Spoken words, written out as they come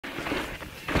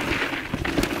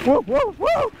Whoa, whoa,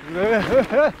 whoa!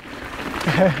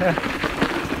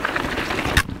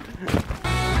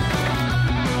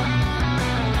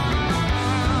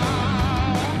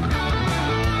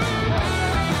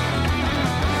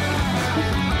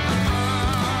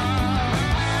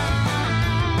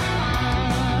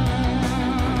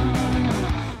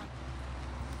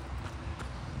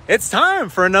 It's time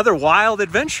for another wild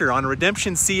adventure on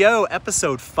Redemption CO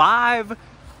episode 5.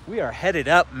 We are headed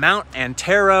up Mount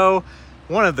Antero,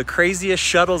 one of the craziest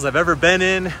shuttles I've ever been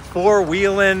in,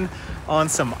 four-wheeling on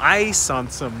some ice, on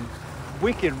some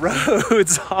wicked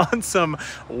roads, on some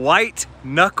white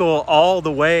knuckle all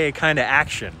the way kind of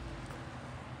action.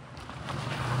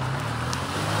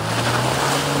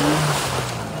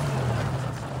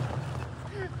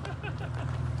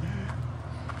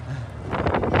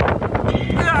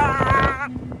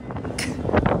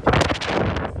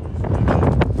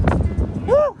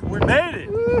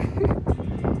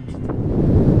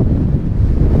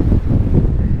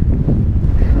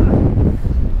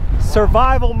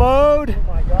 Survival mode.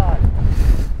 Oh my God.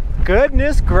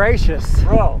 Goodness gracious.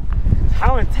 Bro,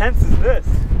 how intense is this?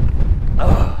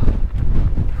 Oh.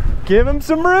 Give him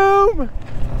some room.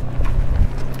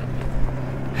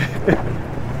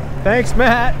 Thanks,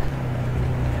 Matt.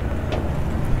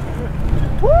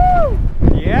 Woo!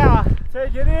 Yeah.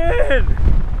 Take it in.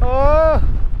 Oh.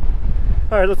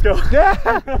 All right, let's go.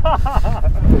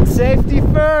 Safety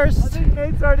first. I think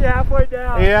Nate's already halfway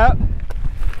down. Yep.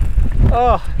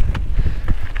 Oh.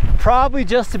 Probably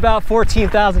just about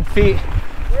 14,000 feet.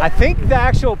 I think the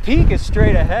actual peak is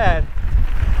straight ahead.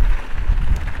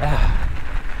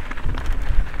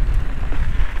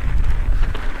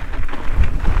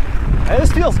 Hey,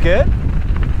 this feels good.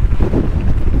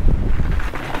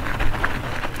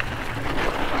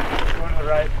 Going to the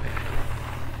right.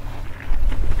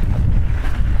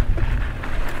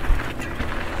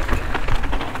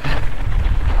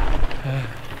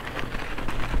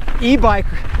 E-bike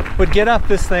would get up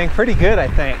this thing pretty good, I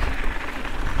think.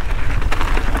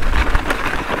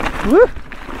 Woo!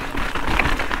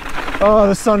 Oh,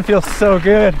 the sun feels so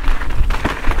good.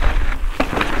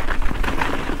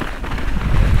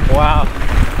 Wow.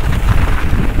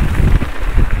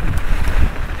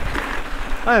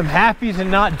 I am happy to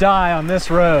not die on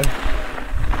this road.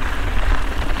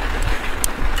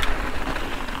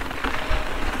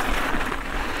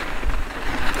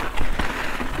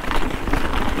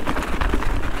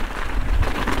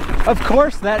 Of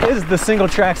course, that is the single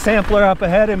track sampler up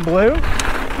ahead in blue.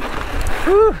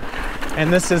 Whew.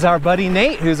 And this is our buddy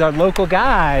Nate, who's our local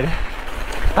guide.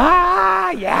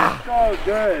 Ah, yeah. So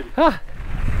good. Ah.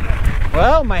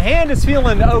 Well, my hand is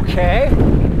feeling okay.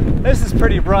 This is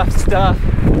pretty rough stuff.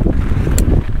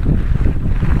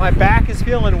 My back is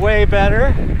feeling way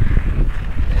better.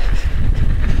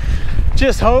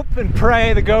 Just hope and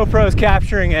pray the GoPro's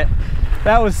capturing it.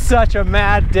 That was such a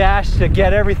mad dash to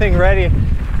get everything ready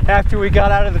after we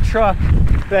got out of the truck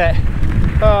that,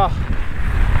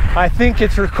 I think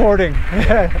it's recording.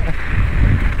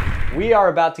 We are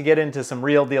about to get into some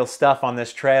real deal stuff on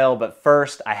this trail, but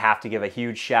first I have to give a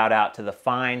huge shout out to the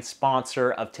fine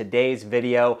sponsor of today's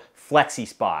video,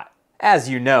 FlexiSpot. As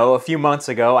you know, a few months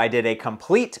ago I did a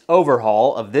complete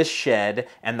overhaul of this shed,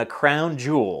 and the crown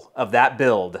jewel of that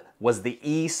build was the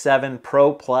E7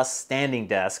 Pro Plus standing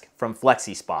desk from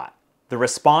FlexiSpot. The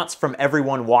response from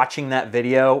everyone watching that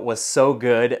video was so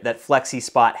good that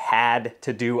FlexiSpot had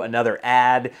to do another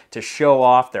ad to show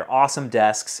off their awesome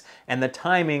desks, and the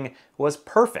timing was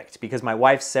perfect because my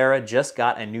wife Sarah just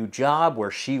got a new job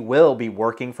where she will be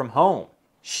working from home.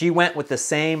 She went with the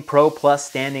same Pro Plus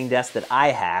standing desk that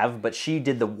I have, but she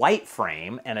did the white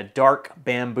frame and a dark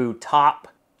bamboo top.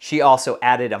 She also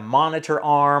added a monitor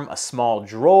arm, a small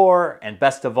drawer, and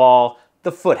best of all,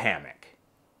 the foot hammock.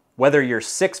 Whether you're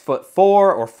 6'4"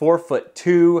 or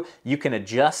 4'2", you can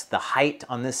adjust the height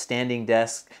on this standing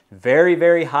desk very,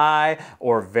 very high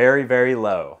or very, very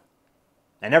low.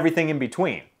 And everything in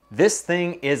between. This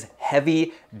thing is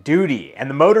heavy duty, and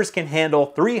the motors can handle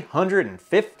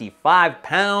 355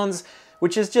 pounds,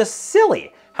 which is just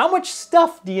silly. How much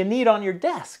stuff do you need on your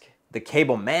desk? The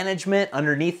cable management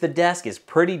underneath the desk is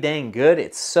pretty dang good.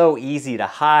 It's so easy to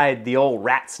hide the old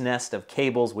rat's nest of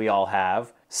cables we all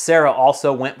have. Sarah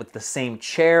also went with the same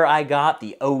chair I got,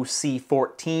 the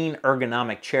OC14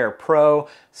 Ergonomic Chair Pro.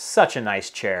 Such a nice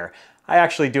chair. I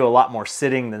actually do a lot more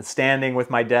sitting than standing with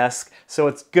my desk, so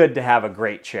it's good to have a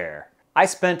great chair. I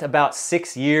spent about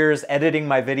 6 years editing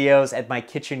my videos at my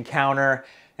kitchen counter,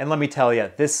 and let me tell you,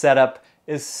 this setup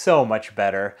is so much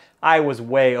better. I was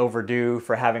way overdue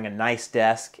for having a nice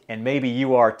desk, and maybe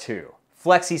you are too.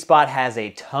 FlexiSpot has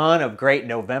a ton of great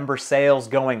November sales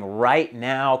going right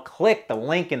now. Click the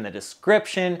link in the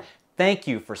description. Thank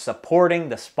you for supporting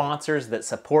the sponsors that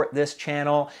support this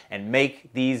channel and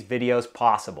make these videos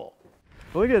possible.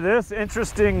 Look at this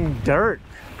interesting dirt.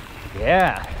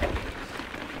 Yeah.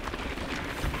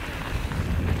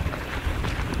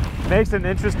 Makes an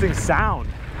interesting sound.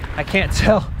 I can't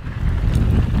tell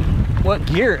what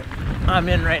gear I'm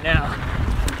in right now.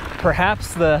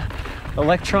 Perhaps the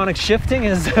electronic shifting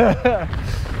is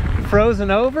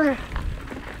frozen over.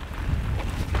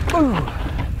 Ooh.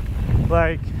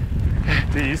 Like,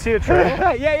 do you see a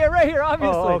trail? yeah, right here,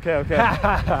 obviously. Oh, okay.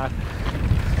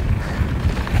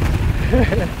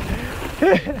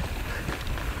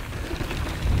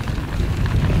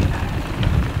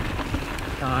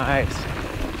 Nice.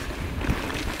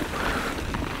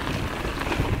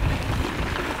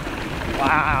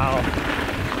 Wow.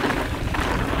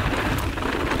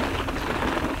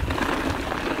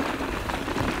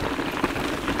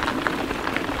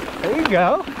 There you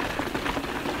go.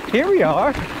 Here we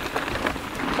are.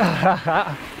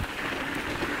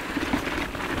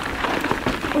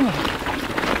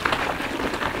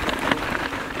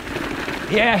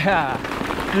 Yeah.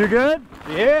 You good?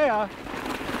 Yeah.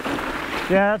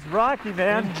 Yeah, it's rocky,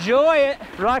 man. Enjoy it.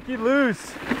 Rocky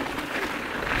loose.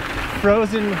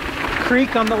 Frozen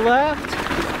creek on the left.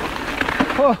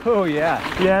 Oh, yeah.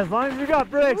 Yeah, as long as you got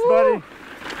brakes, Woo.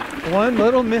 buddy. One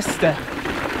little misstep.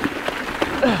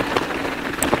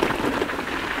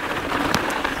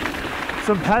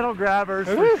 Some pedal grabbers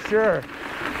Woo. for sure.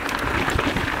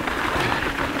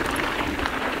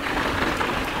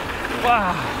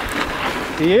 Wow.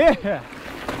 Yeah.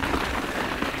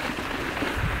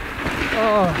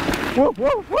 Oh. Whoa,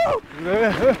 whoa, whoa.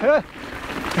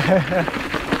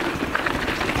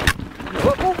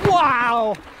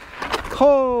 Wow.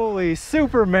 Holy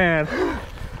Superman.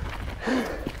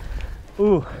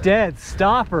 Ooh, dead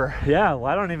stopper. Yeah, well,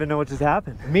 I don't even know what just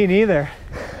happened. Me neither.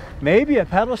 Maybe a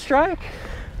pedal strike?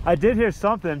 I did hear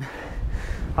something.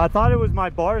 I thought it was my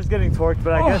bars getting torqued,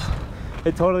 but I guess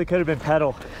it totally could have been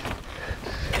pedal.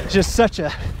 Just such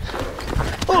a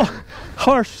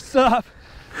harsh stop.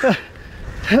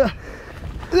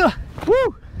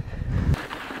 Woo!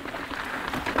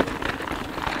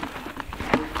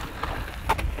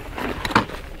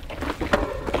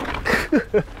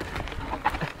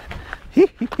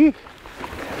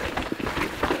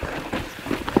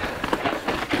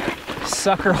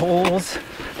 Sucker holes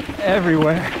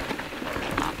everywhere.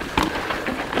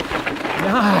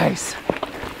 Nice.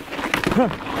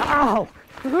 Ow!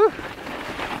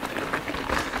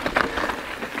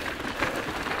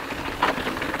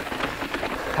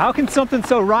 How can something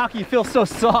so rocky feel so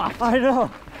soft? I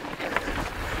know.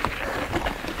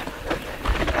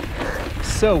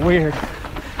 So weird.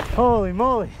 Holy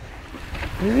moly.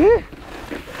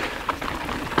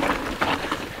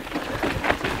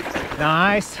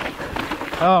 Nice.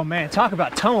 Oh man, talk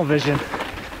about tunnel vision.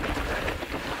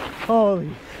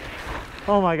 Holy.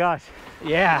 Oh my gosh.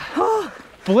 Yeah.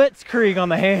 Blitzkrieg on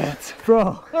the hands.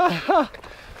 Bro.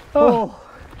 Oh.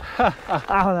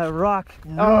 Ow, that rock.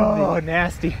 Oh,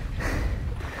 nasty.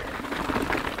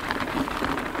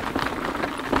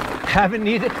 Haven't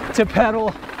needed to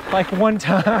pedal like one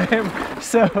time,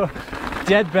 so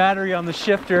dead battery on the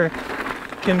shifter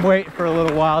can wait for a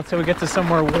little while until we get to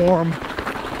somewhere warm.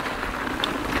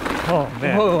 Oh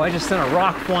man. Whoa, I just sent a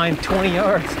rock flying 20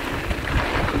 yards.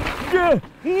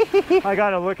 I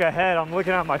gotta look ahead. I'm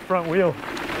looking at my front wheel.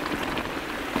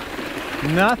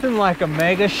 Nothing like a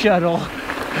mega shuttle.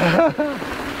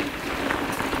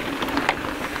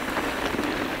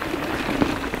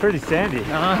 Pretty sandy.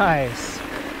 Nice.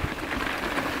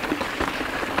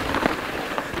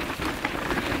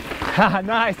 Ha,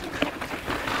 nice.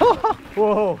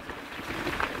 Whoa.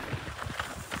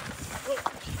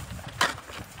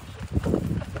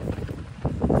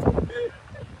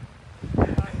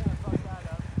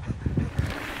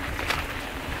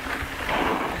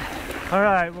 All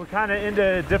right, we're kind of into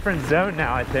a different zone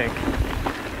now, I think.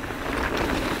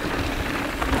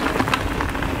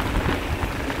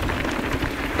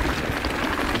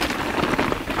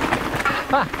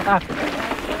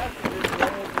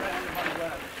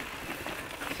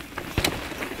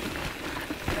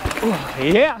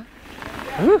 Yeah.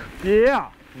 Woo. Yeah.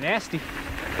 Nasty.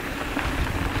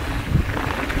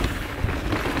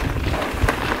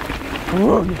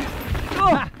 Whoa.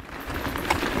 Oh.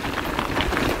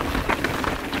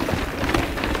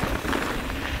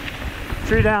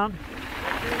 Tree down.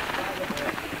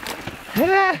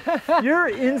 You're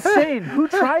insane. Who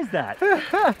tries that?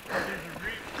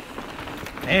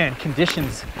 Man,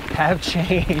 conditions have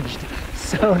changed.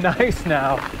 So nice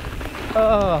now.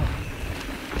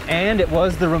 And it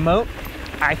was the remote.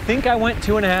 I think I went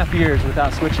 2.5 years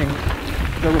without switching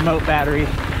the remote battery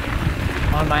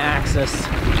on my Axis.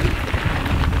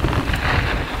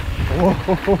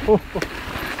 Whoa.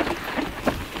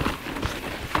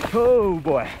 Oh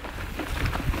boy.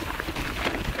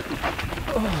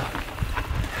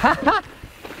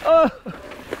 Oh.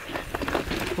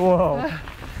 Whoa.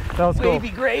 That was cool. Wavy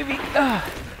gravy.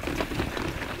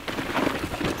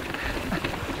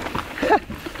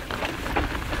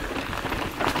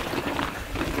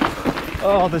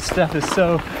 Oh, this stuff is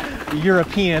so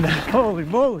European. Holy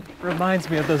moly. Reminds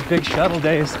me of those big shuttle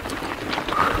days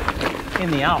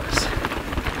in the Alps.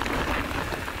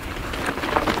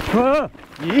 Ah,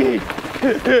 Yee.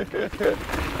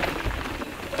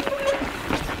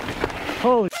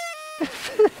 holy.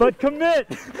 But commit.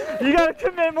 You gotta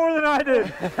commit more than I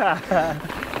did.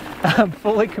 I'm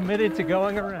fully committed to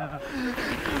going around.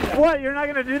 What, you're not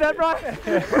gonna do that, Brian?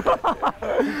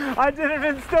 I didn't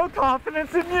instill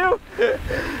confidence in you.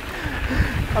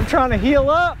 I'm trying to heal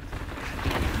up.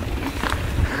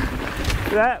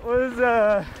 That was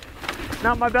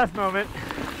not my best moment.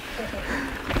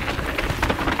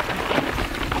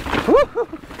 Woo-hoo.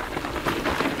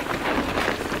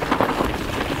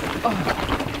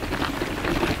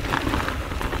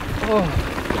 Oh.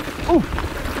 Ooh.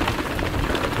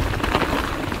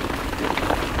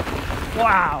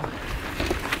 Wow.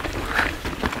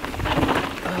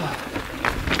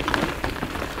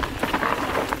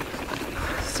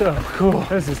 So cool.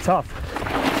 This is tough.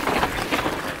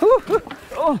 Woo.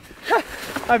 Oh.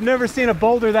 I've never seen a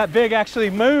boulder that big actually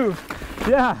move.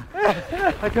 Yeah,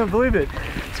 I couldn't believe it.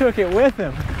 Took it with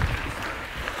him.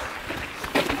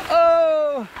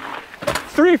 Oh,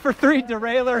 3 for 3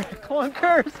 derailleur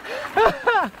clunkers.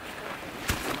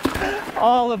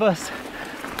 All of us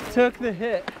took the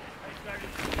hit.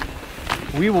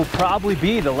 We will probably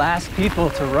be the last people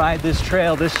to ride this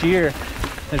trail this year.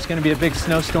 There's going to be a big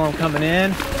snowstorm coming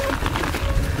in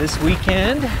this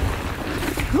weekend.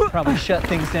 Probably shut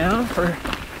things down for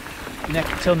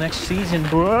till next season.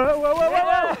 Whoa, whoa, whoa,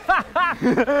 whoa,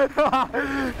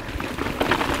 whoa.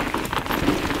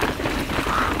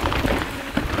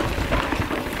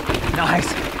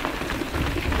 Nice.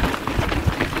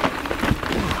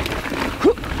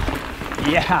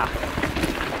 Yeah.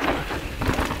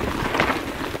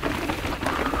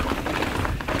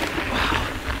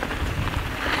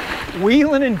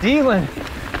 Wheeling and dealing.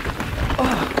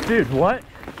 Oh, dude, what?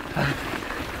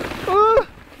 Ooh.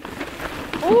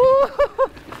 Ooh.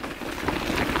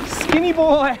 Skinny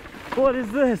boy. What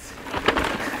is this?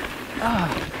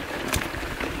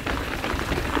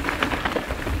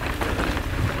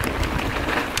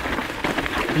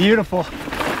 Beautiful.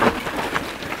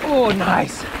 Oh,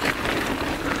 nice.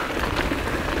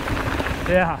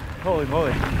 Yeah, holy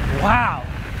moly. Wow.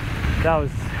 That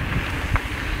was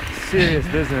serious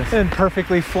business. And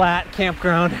perfectly flat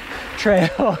campground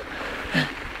trail.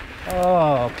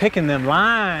 Oh, picking them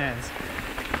lines.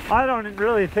 I don't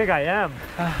really think I am.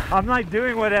 I'm like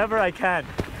doing whatever I can.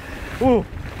 Ooh,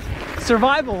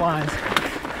 Survival lines.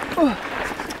 Ooh.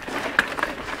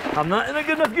 I'm not in a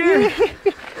good enough gear.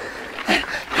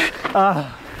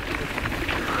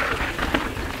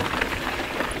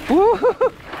 Woo.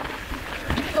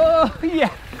 Oh,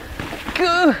 yeah.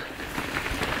 Good.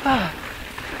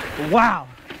 Wow.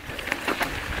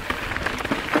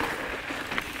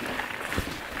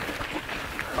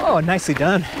 Oh, nicely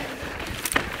done.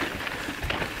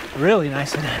 Really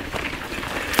nicely done.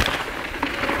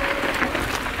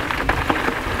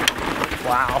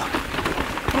 Wow.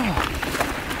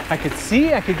 Oh. I could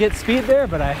see I could get speed there,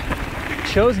 but I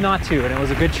chose not to, and it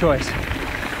was a good choice.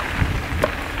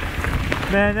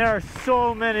 Man, there are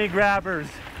so many grabbers.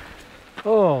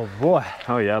 Oh boy.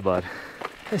 Oh yeah, bud.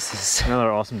 This is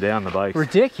Another awesome day on the bikes.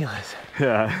 ridiculous.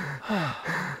 Yeah.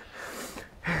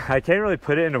 I can't really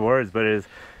put it into words, but it's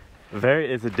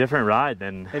a different ride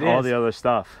than all the other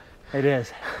stuff. It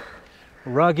is.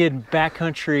 Rugged,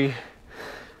 backcountry,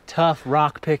 tough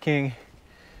rock picking.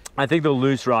 I think the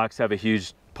loose rocks have a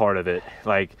huge part of it.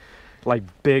 Like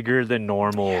bigger than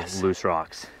normal loose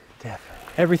rocks. Definitely.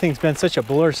 Everything's been such a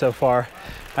blur so far.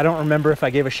 I don't remember if I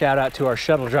gave a shout out to our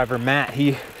shuttle driver, Matt.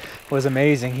 He was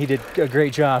amazing. He did a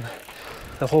great job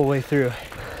the whole way through.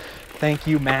 Thank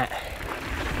you, Matt.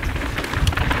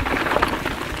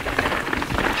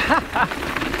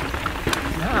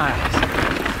 Nice.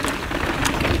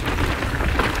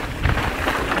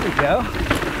 There we go.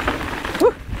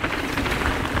 Woo.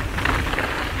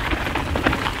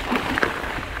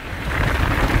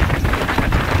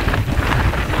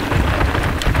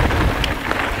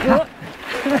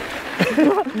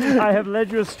 I have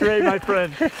led you astray, my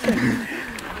friend.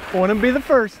 Wouldn't be the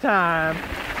first time.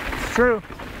 It's true.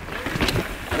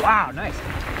 Wow, nice.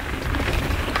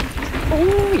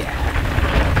 Oh yeah.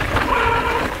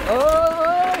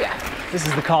 Oh yeah. This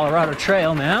is the Colorado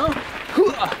Trail now.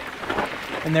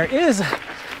 And there is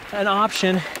an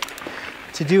option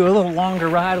to do a little longer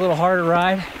ride, a little harder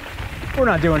ride. We're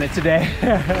not doing it today.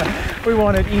 We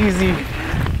want an easy,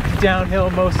 downhill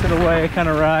most of the way kind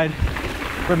of ride.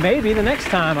 But maybe the next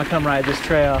time I come ride this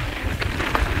trail,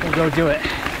 we'll go do it.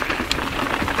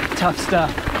 Tough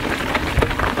stuff.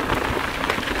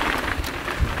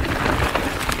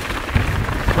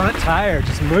 Front tire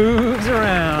just moves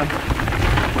around.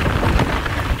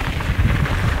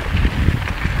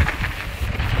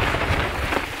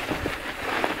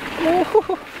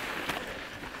 Woo.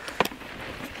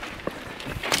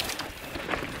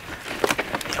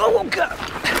 Oh God!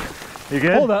 You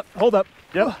good? Hold up, hold up.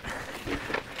 Yep.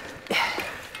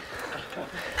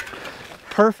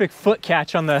 Perfect foot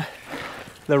catch on the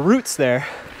roots there.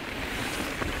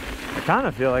 I kind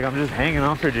of feel like I'm just hanging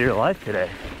on for dear life today.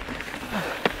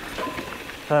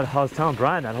 I was telling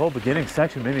Brian, that whole beginning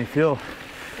section made me feel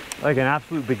like an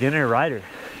absolute beginner rider.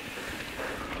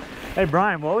 Hey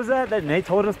Brian, what was that Nate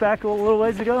told us back a little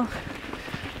ways ago?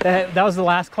 That was the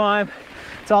last climb.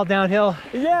 It's all downhill.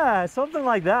 Yeah, something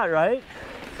like that, right?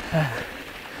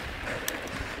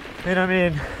 And I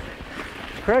mean,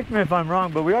 correct me if I'm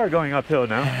wrong, but we are going uphill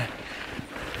now.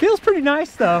 Feels pretty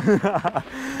nice though.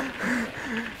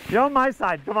 You're on my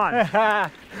side, come on.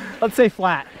 Let's say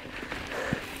flat.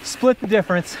 Split the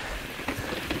difference.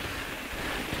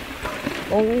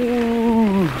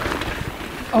 Oh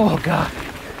God.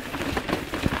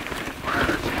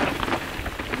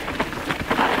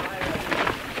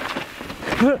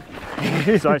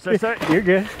 sorry. You're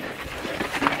good.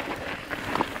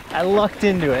 I lucked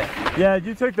into it. Yeah,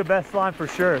 you took the best line for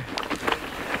sure.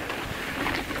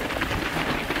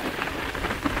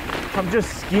 I'm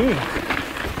just skiing.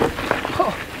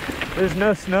 Oh, there's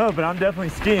no snow, but I'm definitely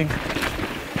skiing.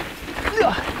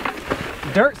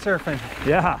 Dirt surfing.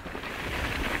 Yeah.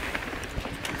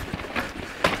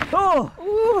 Oh!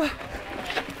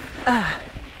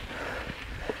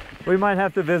 We might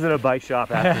have to visit a bike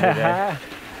shop after today.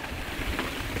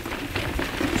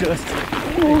 Just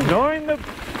ignoring the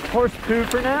horse poo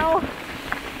for now.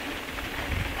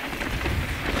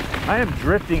 I am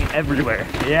drifting everywhere.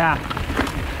 Yeah.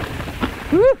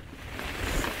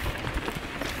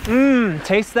 Woo!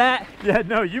 Taste that? Yeah,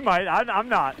 no, you might. I'm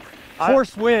not.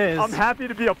 Horse whiz. I'm happy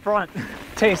to be up front.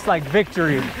 Tastes like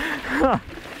victory.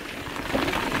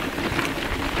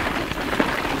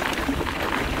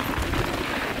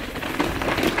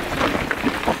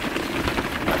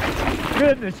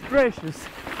 Goodness gracious.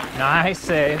 Nice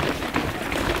save.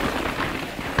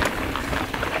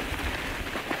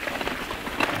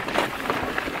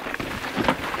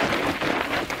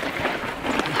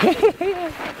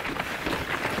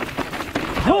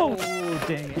 Oh,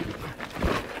 dang it.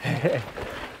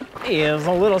 Is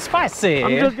a little spicy.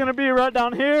 I'm just gonna be right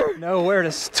down here. Know where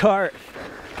to start.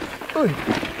 Ooh.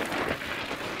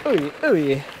 Ooh,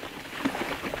 ooh.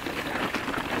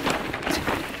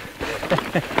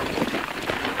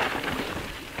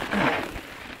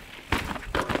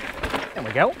 There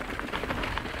we go.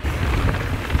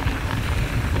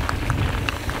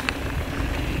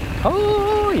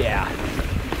 Oh yeah.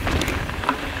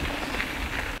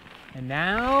 And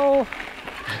now,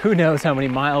 who knows how many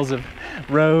miles of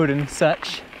road and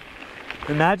such.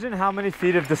 Imagine how many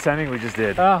feet of descending we just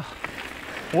did. Oh,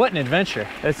 what an adventure.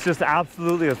 It's just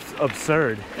absolutely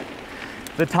absurd.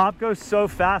 The top goes so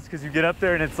fast because you get up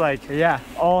there and it's like, yeah,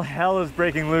 all hell is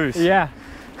breaking loose. Yeah.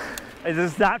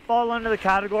 Does that fall under the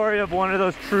category of one of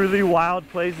those truly wild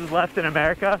places left in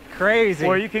America? Crazy.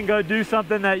 Where you can go do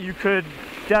something that you could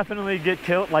definitely get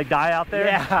killed, like die out there?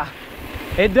 Yeah,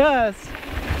 it does.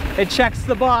 It checks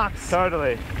the box.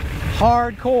 Totally.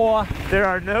 Hardcore. There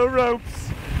are no ropes,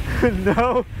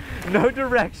 no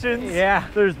directions. Yeah.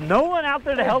 There's no one out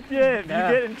there to help you if you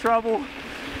get in trouble.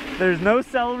 There's no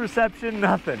cell reception,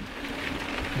 nothing.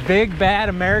 Big bad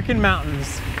American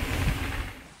mountains.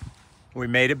 We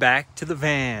made it back to the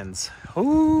vans.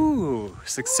 Ooh,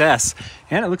 success.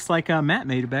 And it looks like Matt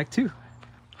made it back too.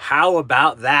 How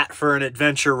about that for an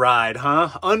adventure ride, huh?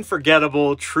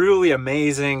 Unforgettable, truly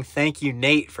amazing. Thank you,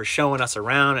 Nate, for showing us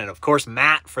around. And of course,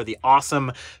 Matt for the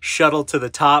awesome shuttle to the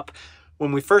top.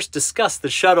 When we first discussed the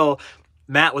shuttle,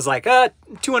 Matt was like,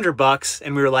 $200.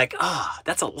 And we were like,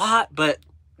 that's a lot, but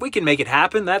we can make it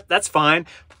happen. That's fine.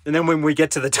 And then when we get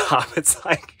to the top, it's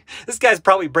like, this guy's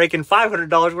probably breaking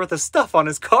 $500 worth of stuff on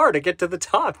his car to get to the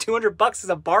top. $200 is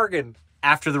a bargain.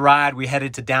 After the ride, we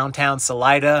headed to downtown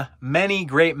Salida. Many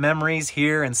great memories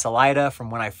here in Salida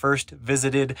from when I first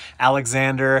visited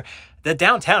Alexander. The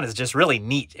downtown is just really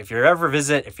neat. If you ever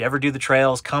do the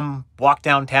trails, come walk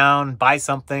downtown, buy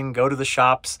something, go to the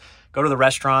shops, go to the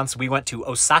restaurants. We went to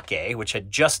Osake, which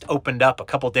had just opened up a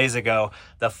couple days ago.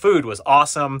 The food was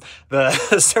awesome. The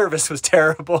service was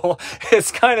terrible.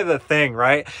 It's kind of the thing,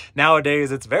 right?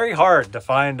 Nowadays, it's very hard to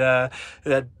find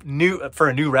for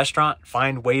a new restaurant,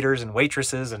 find waiters and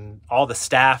waitresses and all the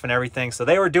staff and everything. So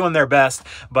they were doing their best,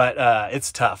 but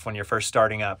it's tough when you're first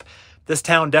starting up. This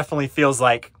town definitely feels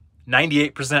like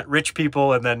 98% rich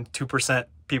people and then 2%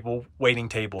 people waiting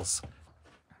tables.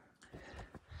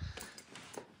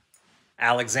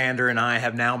 Alexander and I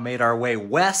have now made our way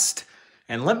west.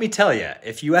 And let me tell you,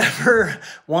 if you ever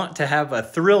want to have a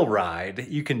thrill ride,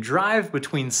 you can drive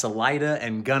between Salida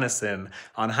and Gunnison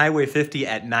on Highway 50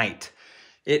 at night.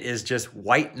 It is just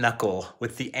white knuckle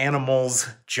with the animals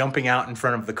jumping out in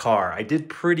front of the car. I did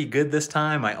pretty good this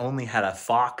time. I only had a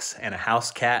fox and a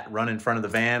house cat run in front of the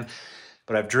van.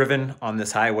 But I've driven on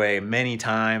this highway many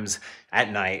times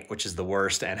at night, which is the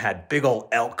worst, and had big old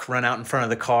elk run out in front of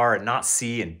the car and not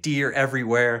see, and deer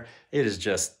everywhere. It is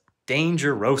just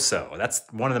dangeroso. That's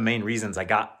one of the main reasons I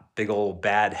got big old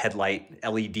bad headlight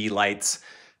LED lights.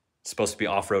 It's supposed to be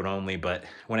off-road only, but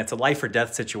when it's a life or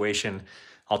death situation,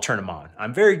 I'll turn them on.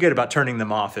 I'm very good about turning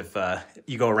them off if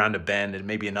you go around a bend and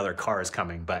maybe another car is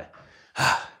coming, but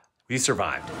we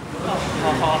survived.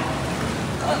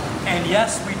 And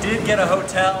yes, we did get a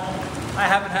hotel. I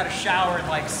haven't had a shower in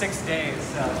like 6 days.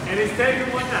 So. And he's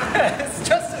taking one now. It's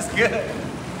just as good.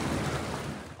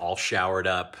 All showered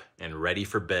up and ready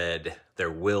for bed.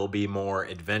 There will be more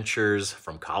adventures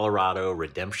from Colorado.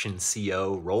 Redemption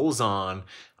CO rolls on.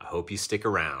 I hope you stick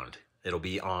around. It'll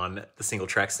be on the Single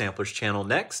Track Samplers channel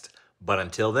next. But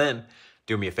until then,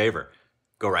 do me a favor.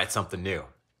 Go write something new.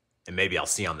 And maybe I'll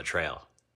see you on the trail.